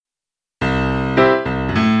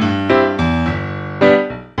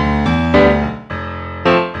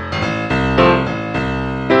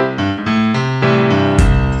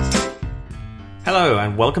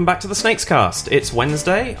and welcome back to the Snakes Cast. It's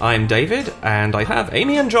Wednesday, I'm David, and I have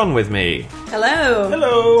Amy and John with me. Hello.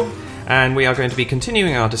 Hello. And we are going to be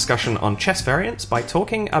continuing our discussion on chess variants by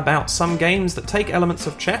talking about some games that take elements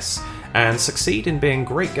of chess and succeed in being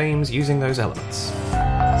great games using those elements.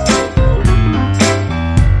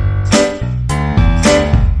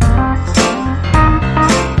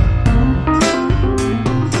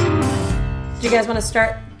 Do you guys want to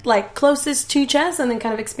start closest to chess and then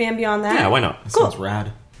kind of expand beyond that? Yeah, why not? That sounds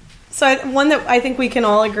rad. So one that I think we can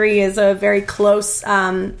all agree is a very close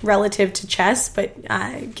relative to chess,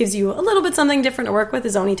 but gives you a little bit something different to work with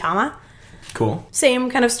is Onitama. Cool. Same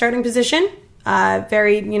kind of starting position.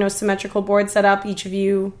 Very, symmetrical board setup. Each of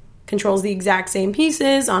you controls the exact same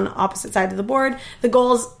pieces on opposite sides of the board. The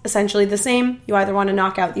goal is essentially the same. You either want to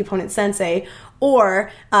knock out the opponent's sensei,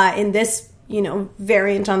 or in this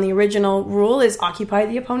variant on the original rule is occupy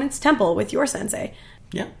the opponent's temple with your sensei.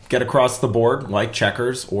 Yeah. Get across the board like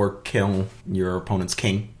checkers or kill your opponent's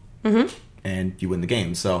king. Mm-hmm. And you win the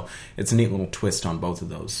game. So it's a neat little twist on both of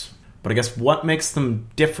those. But I guess what makes them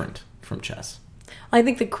different from chess? I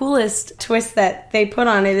think the coolest twist that they put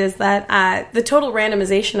on it is that the total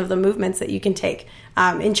randomization of the movements that you can take.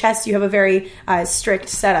 In chess, you have a very strict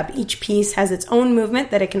setup. Each piece has its own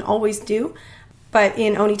movement that it can always do. But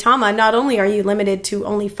in Onitama, not only are you limited to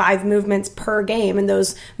only 5 movements per game, and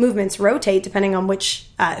those movements rotate depending on which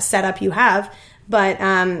setup you have, but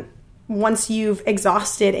once you've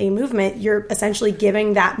exhausted a movement, you're essentially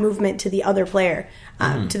giving that movement to the other player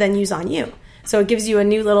to then use on you. So it gives you a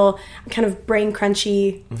new little kind of brain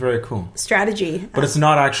crunchy very cool strategy. But it's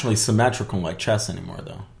not actually symmetrical like chess anymore,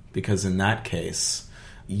 though, because in that case,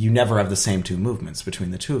 you never have the same 2 movements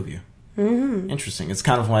between the two of you. Mm-hmm. Interesting. It's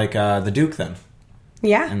kind of like the Duke, then.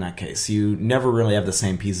 Yeah. In that case, you never really have the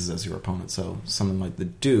same pieces as your opponent. So something like the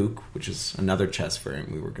Duke, which is another chess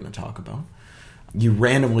variant we were going to talk about, you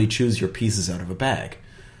randomly choose your pieces out of a bag.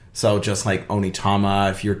 So just like Onitama,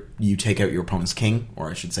 if you take out your opponent's king, or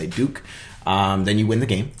I should say Duke, then you win the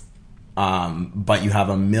game. But you have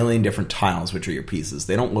a million different tiles, which are your pieces.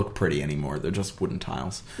 They don't look pretty anymore. They're just wooden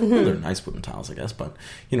tiles. Mm-hmm. Well, they're nice wooden tiles, I guess, but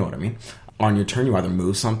you know what I mean. On your turn, you either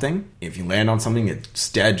move something. If you land on something, it's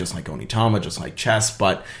dead, just like Onitama, just like chess.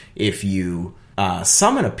 But if you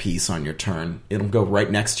summon a piece on your turn, it'll go right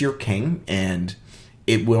next to your king, and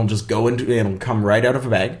it will just it'll come right out of a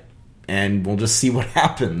bag, and we'll just see what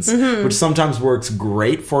happens, mm-hmm. which sometimes works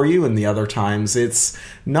great for you, and the other times it's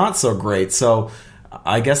not so great. So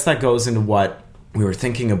I guess that goes into what we were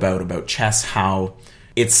thinking about chess, how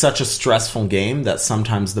it's such a stressful game that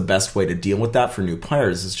sometimes the best way to deal with that for new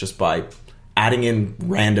players is just by adding in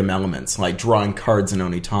random elements, like drawing cards in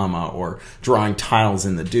Onitama or drawing tiles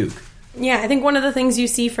in the Duke. Yeah, I think one of the things you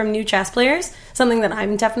see from new chess players, something that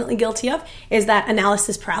I'm definitely guilty of, is that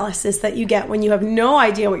analysis paralysis that you get when you have no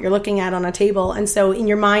idea what you're looking at on a table. And so in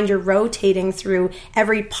your mind, you're rotating through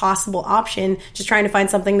every possible option, just trying to find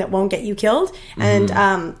something that won't get you killed. Mm-hmm.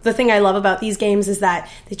 And the thing I love about these games is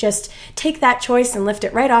that they just take that choice and lift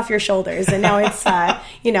it right off your shoulders. And now it's,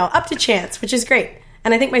 up to chance, which is great.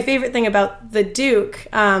 And I think my favorite thing about the Duke,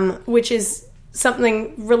 which is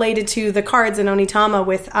something related to the cards in Onitama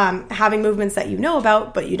with having movements that you know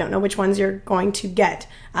about, but you don't know which ones you're going to get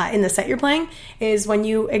in the set you're playing, is when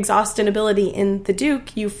you exhaust an ability in the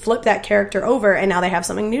Duke, you flip that character over, and now they have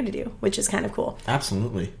something new to do, which is kind of cool.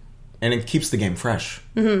 Absolutely. And it keeps the game fresh.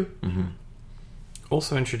 Mm-hmm. Mm-hmm.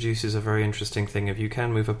 Also introduces a very interesting thing if you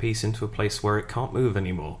can move a piece into a place where it can't move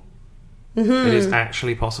anymore. Mm-hmm. It is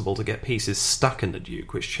actually possible to get pieces stuck in the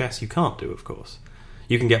Duke, which chess you can't do, of course.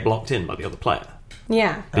 You can get blocked in by the other player.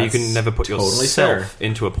 Yeah. But you can never put totally yourself fair.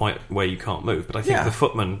 into a point where you can't move. But I think the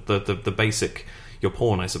footman, the basic, your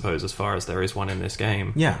pawn, I suppose, as far as there is one in this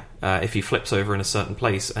game. Yeah. If he flips over in a certain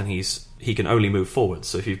place and he can only move forwards,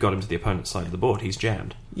 so if you've got him to the opponent's side of the board, he's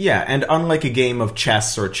jammed. Yeah, and unlike a game of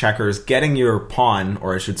chess or checkers, getting your pawn,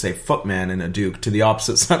 or I should say footman in a Duke, to the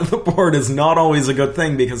opposite side of the board is not always a good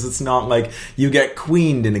thing, because it's not like you get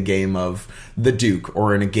queened in a game of the Duke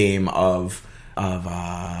or in a game of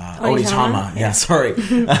Onitama. Yeah, sorry.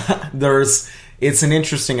 It's an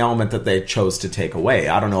interesting element that they chose to take away.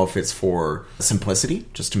 I don't know if it's for simplicity,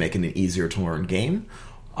 just to make it an easier to learn game,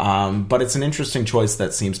 but it's an interesting choice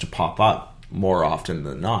that seems to pop up more often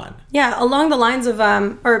than not. Yeah, along the lines of,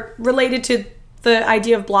 or related to the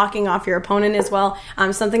idea of blocking off your opponent as well.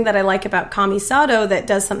 Something that I like about Kami-Sato that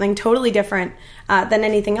does something totally different than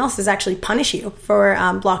anything else is actually punish you for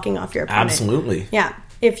blocking off your opponent. Absolutely. Yeah.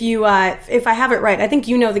 If you, if I have it right, I think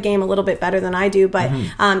you know the game a little bit better than I do, but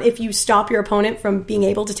if you stop your opponent from being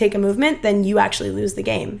able to take a movement, then you actually lose the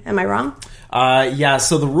game. Am I wrong?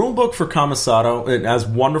 So the rulebook for Kamisato, as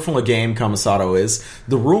wonderful a game Kamisato is,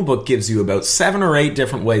 the rulebook gives you about 7 or 8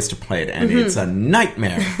 different ways to play it, and it's a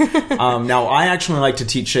nightmare. Now, I actually like to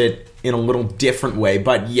teach it in a little different way,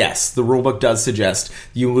 but yes, the rulebook does suggest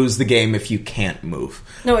you lose the game if you can't move.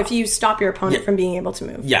 No, if you stop your opponent from being able to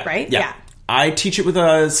move, right? Yeah. I teach it with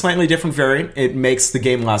a slightly different variant. It makes the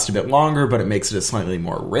game last a bit longer, but it makes it a slightly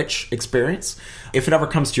more rich experience. If it ever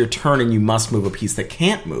comes to your turn and you must move a piece that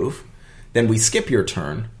can't move, then we skip your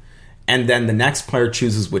turn, and then the next player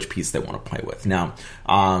chooses which piece they want to play with. Now,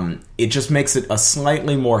 it just makes it a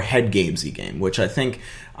slightly more head gamesy game, which I think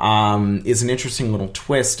is an interesting little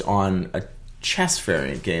twist on a chess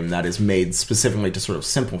variant game that is made specifically to sort of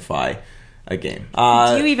simplify a game.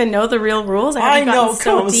 Do you even know the real rules? I know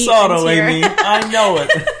Kamisato, Amy. I know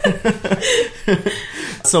it.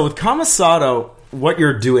 So with Kamisato, what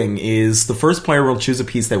you're doing is the first player will choose a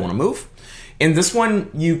piece they want to move. In this one,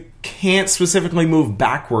 you can't specifically move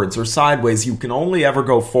backwards or sideways. You can only ever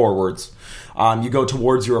go forwards. You go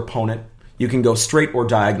towards your opponent. You can go straight or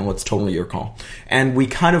diagonal. It's totally your call. And we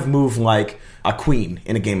kind of move like a queen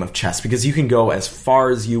in a game of chess because you can go as far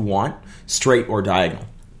as you want, straight or diagonal.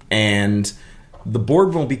 And the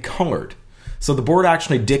board will be colored. So the board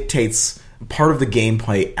actually dictates part of the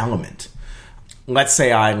gameplay element. Let's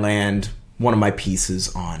say I land one of my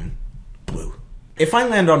pieces on blue. If I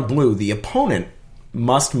land on blue, the opponent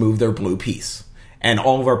must move their blue piece. And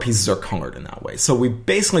all of our pieces are colored in that way. So we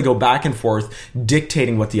basically go back and forth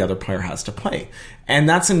dictating what the other player has to play. And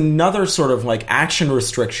that's another sort of like action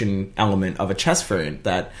restriction element of a chess variant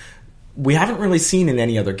that we haven't really seen in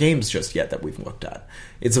any other games just yet that we've looked at.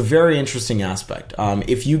 It's a very interesting aspect.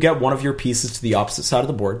 If you get one of your pieces to the opposite side of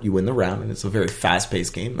the board, you win the round, and it's a very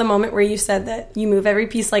fast-paced game. The moment where you said that you move every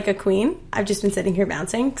piece like a queen, I've just been sitting here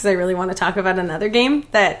bouncing because I really want to talk about another game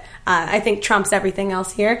that I think trumps everything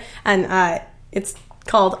else here, and it's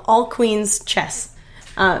called All Queens Chess.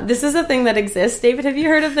 This is a thing that exists. David, have you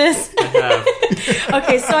heard of this? I have.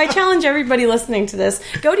 Okay, so I challenge everybody listening to this.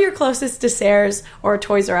 Go to your closest Desserts or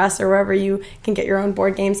Toys R Us or wherever you can get your own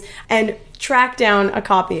board games and track down a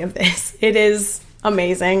copy of this. It is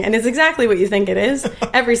amazing, and it's exactly what you think it is.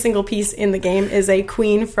 Every single piece in the game is a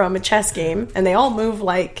queen from a chess game, and they all move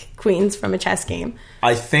like queens from a chess game.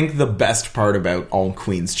 I think the best part about All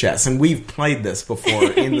Queens Chess, and we've played this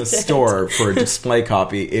before in the store for a display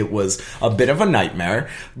copy, it was a bit of a nightmare,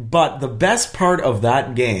 but the best part of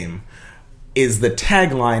that game is the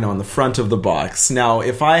tagline on the front of the box. Now,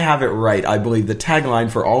 if I have it right, I believe the tagline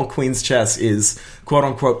for All Queens Chess is,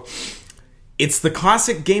 quote-unquote, "It's the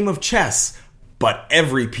classic game of chess, but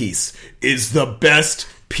every piece is the best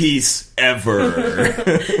piece ever."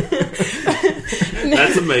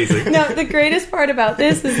 That's amazing. No, the greatest part about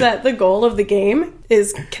this is that the goal of the game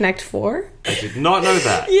is connect four. I did not know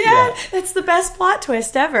that. Yeah, that's the best plot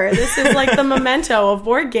twist ever. This is like the memento of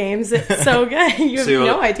board games. It's so good. You have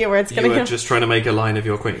no idea where it's going to go. You were just trying to make a line of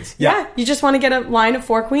your queens. Yeah, you just want to get a line of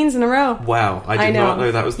 4 queens in a row. Wow, I did not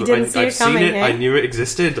know that was the... I've seen it, I knew it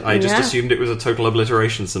existed, I just assumed it was a total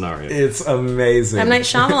obliteration scenario. It's amazing. M. Night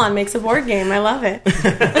Shyamalan makes a board game. I love it.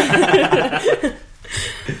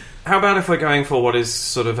 How about if we're going for what is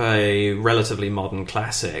sort of a relatively modern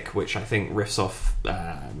classic, which I think riffs off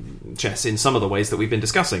chess in some of the ways that we've been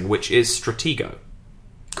discussing, which is Stratego.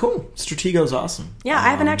 Cool. Stratego's awesome. Yeah, I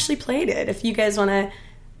haven't actually played it. If you guys want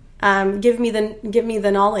to give me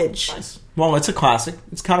the knowledge. Nice. Well, it's a classic.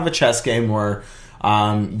 It's kind of a chess game where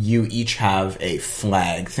you each have a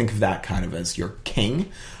flag. Think of that kind of as your king.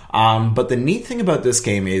 But the neat thing about this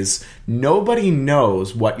game is nobody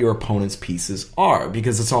knows what your opponent's pieces are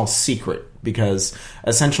because it's all secret. Because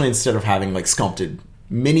essentially instead of having like sculpted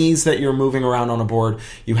minis that you're moving around on a board,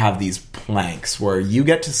 you have these planks where you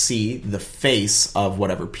get to see the face of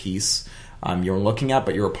whatever piece you're looking at,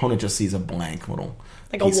 but your opponent just sees a blank little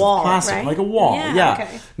like piece a wall, of plastic, right? Like a wall, yeah.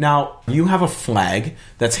 Okay. Now, you have a flag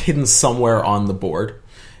that's hidden somewhere on the board,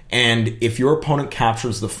 and if your opponent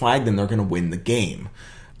captures the flag, then they're going to win the game.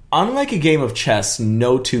 Unlike a game of chess,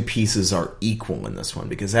 no 2 pieces are equal in this one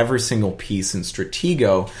because every single piece in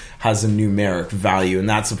Stratego has a numeric value, and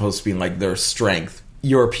that's supposed to be like their strength.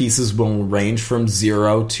 Your pieces will range from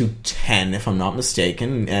 0 to 10, if I'm not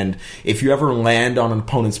mistaken, and if you ever land on an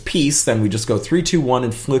opponent's piece, then we just go 3, 2, 1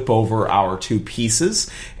 and flip over our 2 pieces,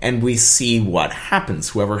 and we see what happens.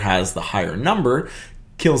 Whoever has the higher number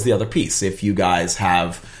kills the other piece. If you guys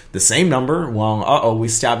have the same number, well, we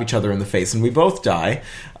stab each other in the face and we both die.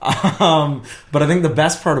 But I think the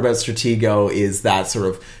best part about Stratego is that sort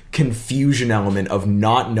of confusion element of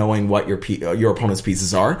not knowing what your opponent's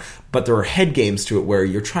pieces are, but there are head games to it where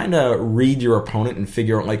you're trying to read your opponent and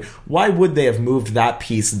figure out, like, why would they have moved that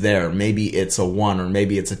piece there? Maybe it's a 1 or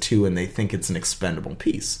maybe it's a 2 and they think it's an expendable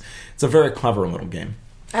piece. It's a very clever little game.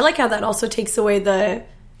 I like how that also takes away the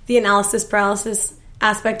analysis paralysis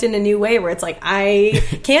aspect in a new way, where it's like, I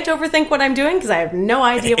can't overthink what I'm doing because I have no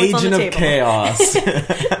idea what's on the table. Agent of chaos.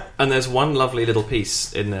 And there's one lovely little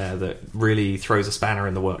piece in there that really throws a spanner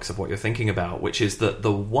in the works of what you're thinking about, which is that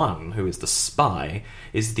the 1, who is the spy,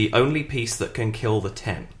 is the only piece that can kill the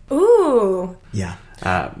 10. Ooh. Yeah.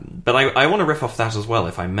 But I want to riff off that as well,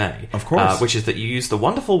 if I may. Of course. Which is that you use the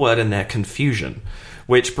wonderful word in there, confusion,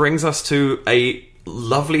 which brings us to a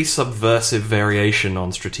lovely subversive variation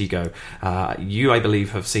on Stratego. You, I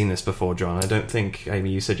believe, have seen this before, John. I don't think,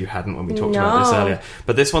 Amy, you said you hadn't when we talked about this earlier.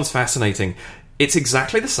 But this one's fascinating. It's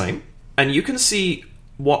exactly the same, and you can see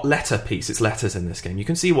what letter piece, it's letters in this game, you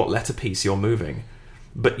can see what letter piece you're moving.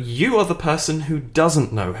 But you are the person who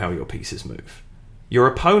doesn't know how your pieces move. Your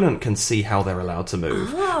opponent can see how they're allowed to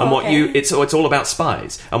move. Oh, and what okay. it's all about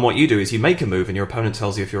spies. And what you do is you make a move and your opponent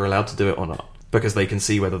tells you if you're allowed to do it or not, because they can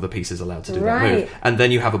see whether the piece is allowed to do that move. And then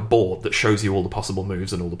you have a board that shows you all the possible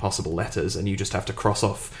moves and all the possible letters, and you just have to cross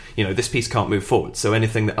off, this piece can't move forward, so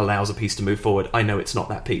anything that allows a piece to move forward, I know it's not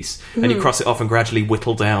that piece. And you cross it off and gradually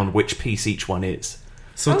whittle down which piece each one is.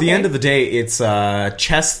 So at the end of the day, it's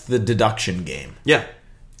chess the deduction game. Yeah.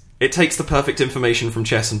 It takes the perfect information from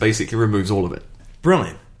chess and basically removes all of it.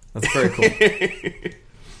 Brilliant. That's very cool.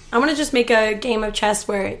 I want to just make a game of chess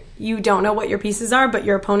where you don't know what your pieces are, but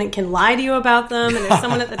your opponent can lie to you about them, and there's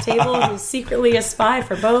someone at the table who's secretly a spy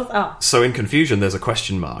for both. Oh. So in confusion, there's a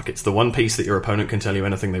question mark. It's the one piece that your opponent can tell you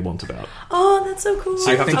anything they want about. Oh, that's so cool.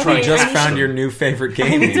 So you have to try. Just found your new favorite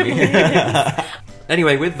game.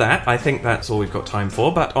 Anyway, with that, I think that's all we've got time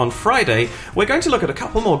for. But on Friday, we're going to look at a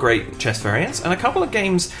couple more great chess variants and a couple of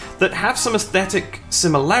games that have some aesthetic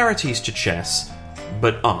similarities to chess,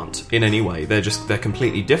 but aren't in any way. They're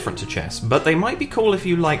completely different to chess, but they might be cool if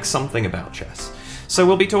you like something about chess. So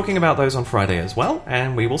we'll be talking about those on Friday as well,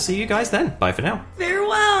 and we will see you guys then. Bye for now.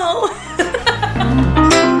 Farewell!